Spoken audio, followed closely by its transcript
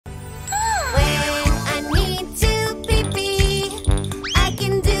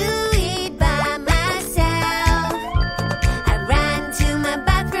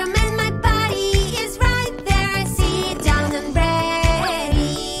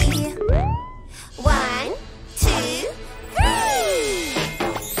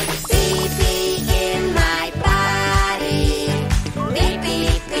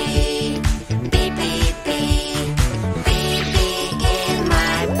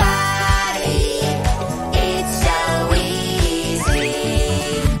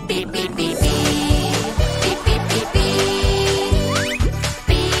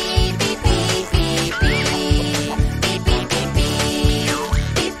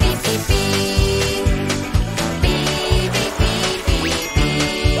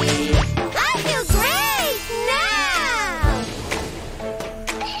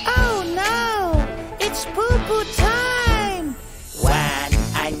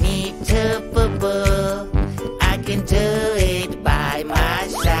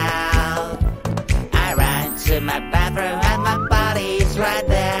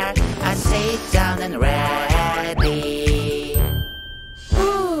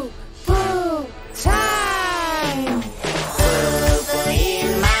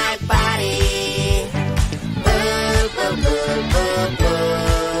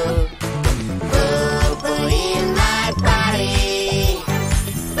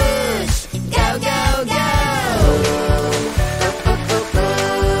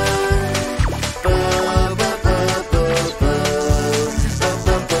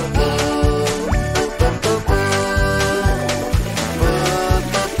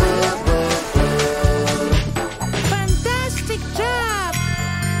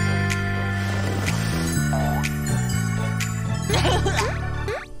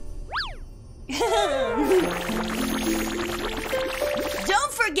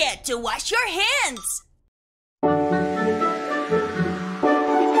forget to wash your hands.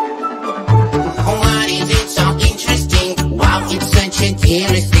 What is it so interesting? Wow, it's such a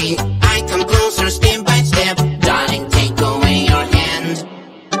curious thing. I come closer step by step. Darling, take away your hand.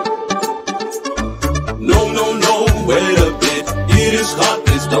 No, no, no, wait a bit. It is hot,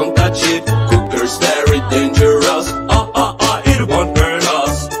 please don't touch it. Cooker's very dangerous. It won't burn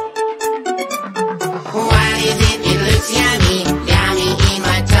us. What is it? It looks yummy, yummy in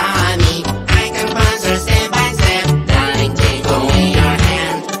my tummy. I come closer step by step. Darling, take away your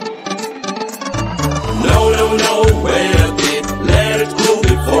hand. No, no, no, wait a bit. Let it cool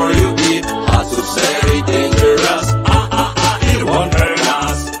before you eat. Hot soup's very dangerous. It won't hurt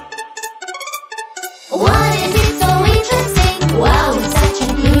us. What is it so interesting? Wow, it's such a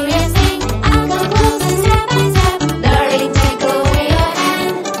curious thing. I come closer step by step. Darling, take away your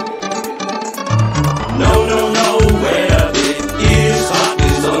hand. No, no, no, wait a bit. It is hot,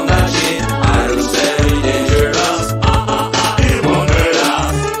 please don't touch it. Item's very dangerous. It won't hurt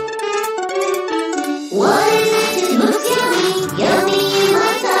us. What is it? It looks yummy, yummy in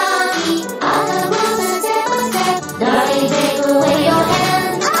my tummy. I come closer step by step. Darling, take away your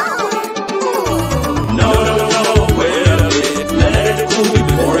hand. No, no, no, wait a bit. Let it cool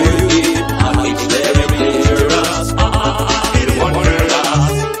before you eat. It's very dangerous. It won't hurt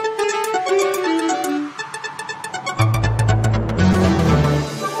us.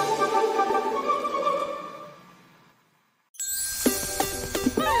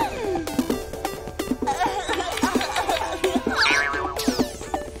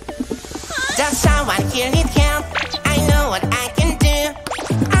 Does someone here need help? I know what I can do.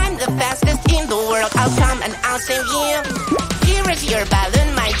 I'm the fastest in the world. I'll come and I'll save you. Here is your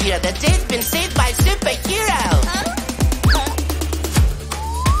balloon, my dear. The day's been saved by superhero.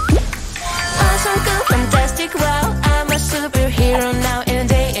 Awesome, cool, fantastic, wow. I'm a superhero now, in a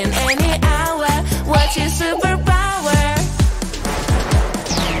day, in any hour. What's your superpower?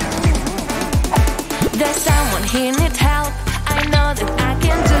 There's someone here need help. I know that I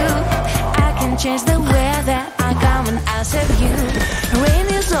can do. I can change the weather. I'll come and I'll save you. Rain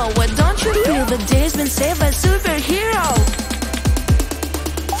is over, don't you feel the day's been saved by superhero?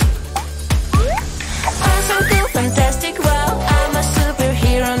 Awesome, cool, fantastic, wow. I'm a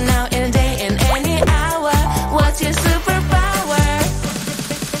superhero now, in a day, in any hour. What's your superpower?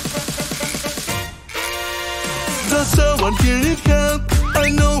 Does someone here need help? I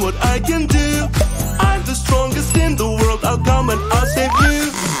know what I can do. I'm the strongest in the world. I'll come and I'll save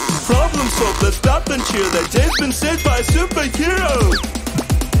you. Problem solved, let's stop and cheer. That day's been saved by a superhero.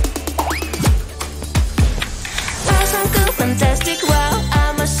 Awesome, cool, fantastic, wow.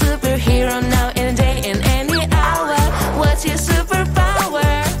 I'm a superhero now, in a day, in any hour. What's your superpower?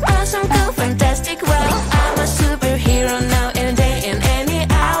 Awesome, cool, fantastic, wow. I'm a superhero now, in a day, in any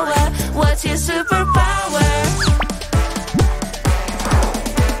hour. What's your superpower?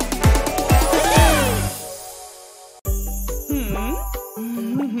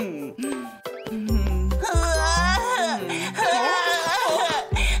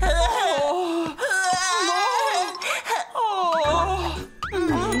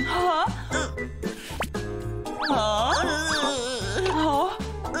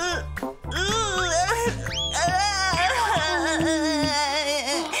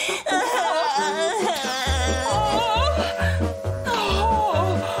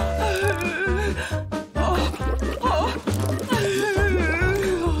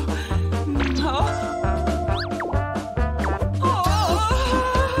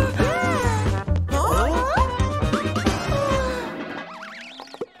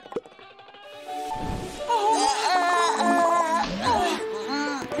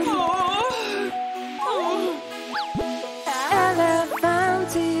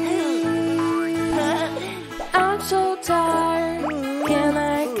 I'm so tired. Can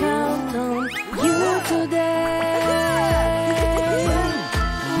I count on you today?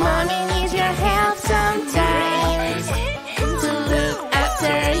 Mommy needs your help sometimes to look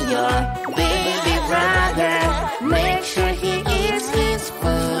after your baby brother. Make sure he eats his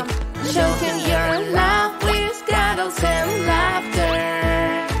food. Show him your love with cuddles and laughter.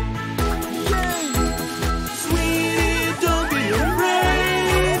 Sweetie, don't be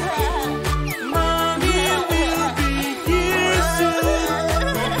afraid. Mommy will be here.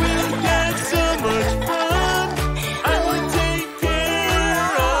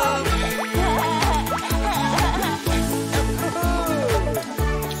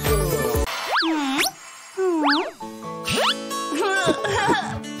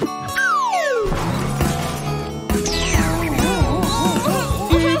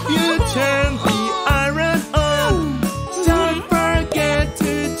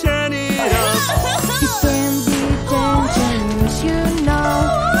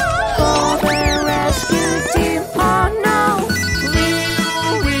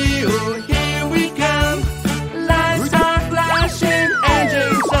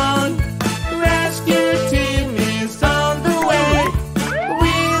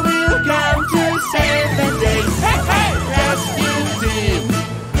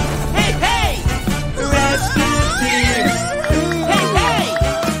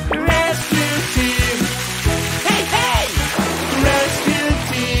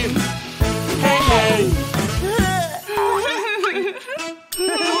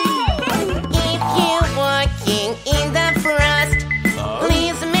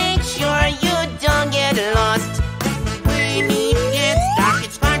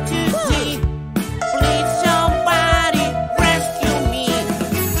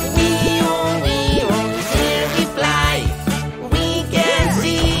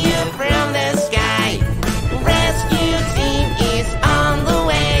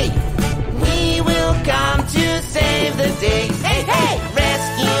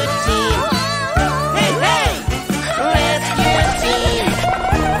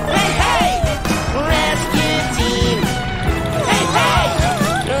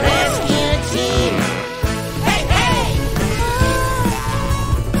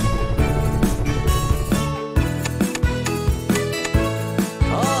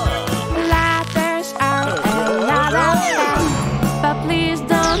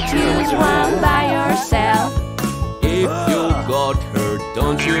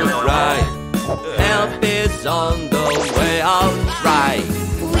 don't you cry. Help is on the way, alright.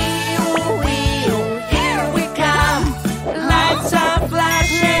 Here we come. Lights are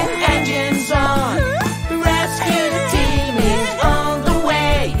flashing, engines on. Rescue team is on the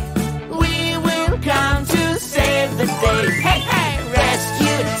way. We will come to save the day. Hey, hey,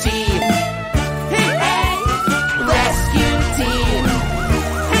 rescue team. Hey, hey, rescue team.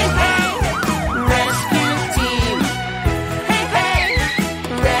 Hey, hey, rescue team. Hey, hey,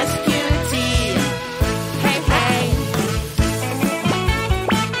 rescue team. Hey, hey.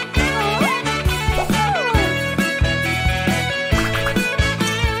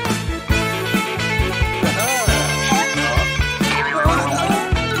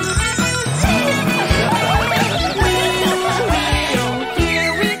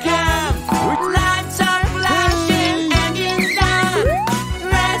 Here we come. Lights are flashing, engines on.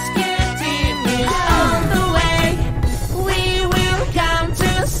 Rescue team is on the way. We will come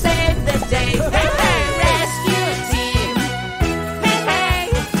to save the day. Hey, hey, rescue team. Hey, hey,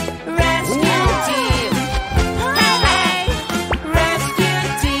 rescue team. Hey, hey, rescue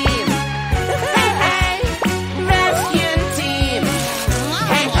team. Hey, hey, rescue team.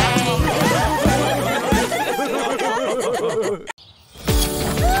 Hey,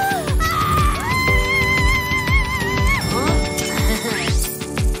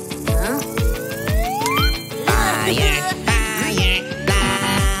 Fire, fire, la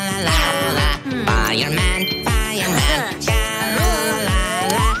la la la. Fireman, fireman, sha la la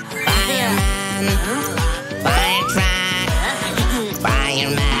la. Fireman, fire truck.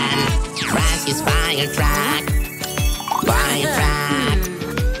 Fireman, rescues fire truck. Fire truck,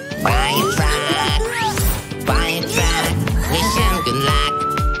 fire truck, fire truck. Wish him good luck.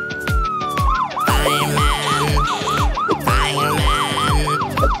 Fireman, fireman,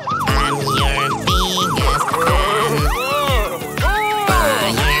 I'm your biggest fan.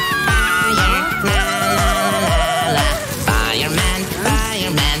 Fire, fire, la la la la. Fireman,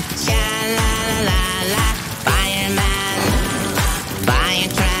 fireman, sha la la la. Fireman, fire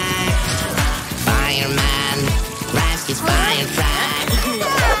truck. Fireman, rescues fire truck.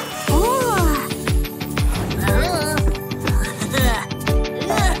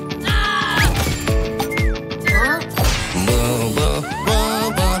 Boo boo boo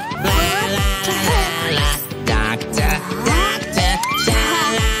boo, la la la la. Doctor, doctor, sha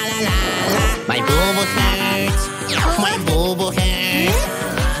la la la la. My boo boo hurts, my boo boo hurts.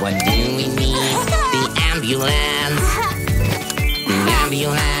 What do we need? The ambulance, the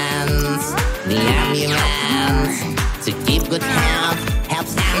ambulance, the ambulance. To keep good health,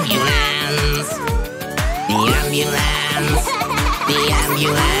 helps ambulance. The ambulance, the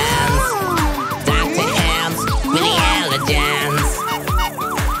ambulance. Doctor helps with the elegance.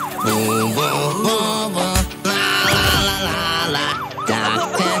 Boo boo boo boo, la la la la la.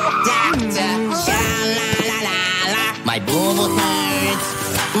 Doctor, doctor, sha la la la la. My boo boo hurts,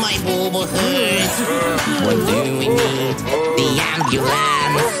 my boo boo hurts. What do we need? The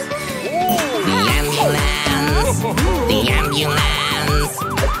ambulance, the ambulance, the ambulance.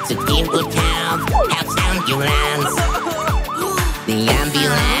 To keep good health, helps ambulance. The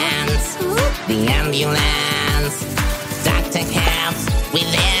ambulance, the ambulance. Doctor helps with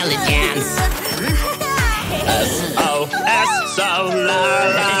elegance. S-O-S, so la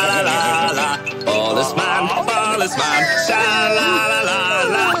la la la la. Policeman, policeman, sha la la la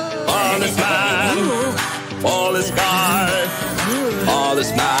la. Policeman, police car.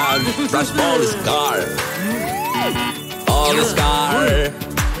 Policeman, rush police car. Police car,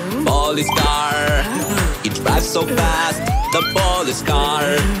 police car. He drives so fast, the police car.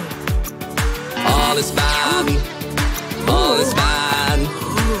 Policeman, policeman,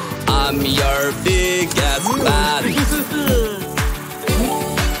 I'm your biggest fan.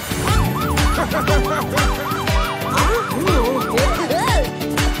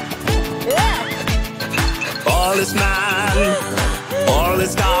 Policeman,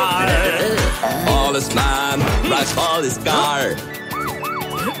 police car. Policeman, rush police car.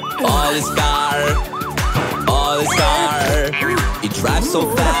 Police car, police car. He drives so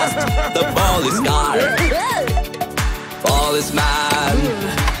fast, the police car. Policeman,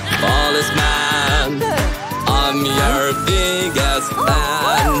 policeman, I'm your biggest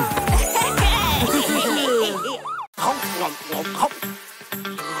fan.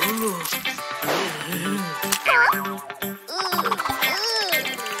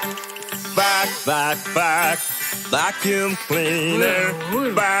 Back, back, back, vacuum cleaner.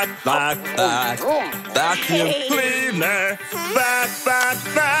 Back, back, back, vacuum cleaner. Back, back,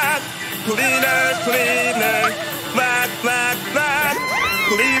 back, cleaner, cleaner. Back, back, back,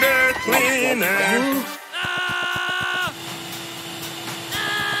 cleaner, cleaner.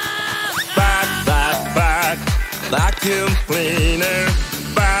 Vacuum cleaner,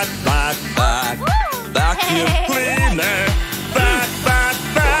 vac, vac, vac. Vacuum cleaner, vac, vac,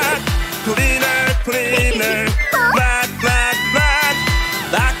 vac. Cleaner, cleaner, vac, vac, vac.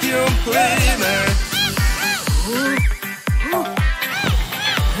 Vacuum cleaner.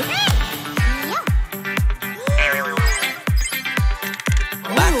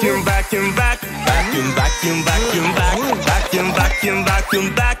 Vacuum, vacuum, vac. Vacuum, vacuum, vacuum, vac. Vacuum, vacuum,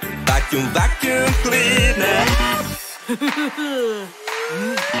 vacuum, vac. Vacuum, vacuum cleaner.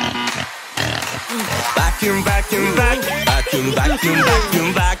 Vacuum, vacuum, vac. Vacuum, vacuum,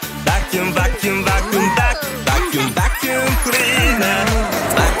 vacuum, vac. Vacuum, vacuum, vacuum, vac. Vacuum, vacuum cleaner.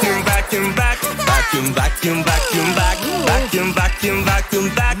 Vacuum, vacuum, vac. Vacuum, vacuum, vacuum, vac. Vacuum, vacuum, vacuum,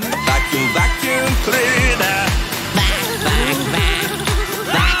 vac. Vacuum, vacuum cleaner. Vac, vac, vac.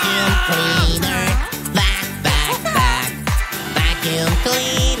 Vacuum cleaner. Vac, vac, vac. Vacuum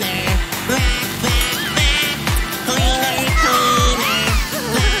cleaner. Vac, vac, vac. Cleaner, cleaner.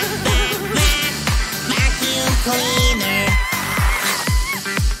 Vac, vac, vac. Vacuum cleaner.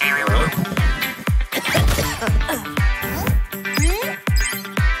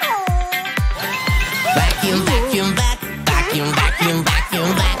 Vacuum, vacuum, vac. Vacuum, vacuum, vacuum,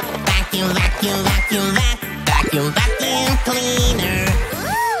 vac. Vacuum, vacuum, vacuum, vac. Vacuum, vacuum cleaner.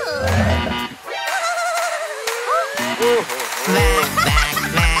 Vac, vac,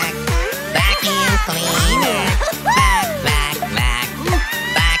 vac. Vacuum cleaner. Vac, vac, vac.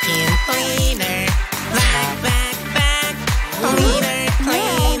 Vacuum cleaner. Vac, vac, vac. Cleaner,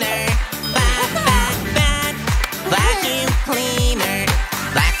 cleaner. Vac, vac, vac. Vacuum cleaner.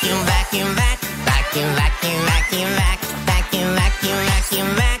 Vacuum,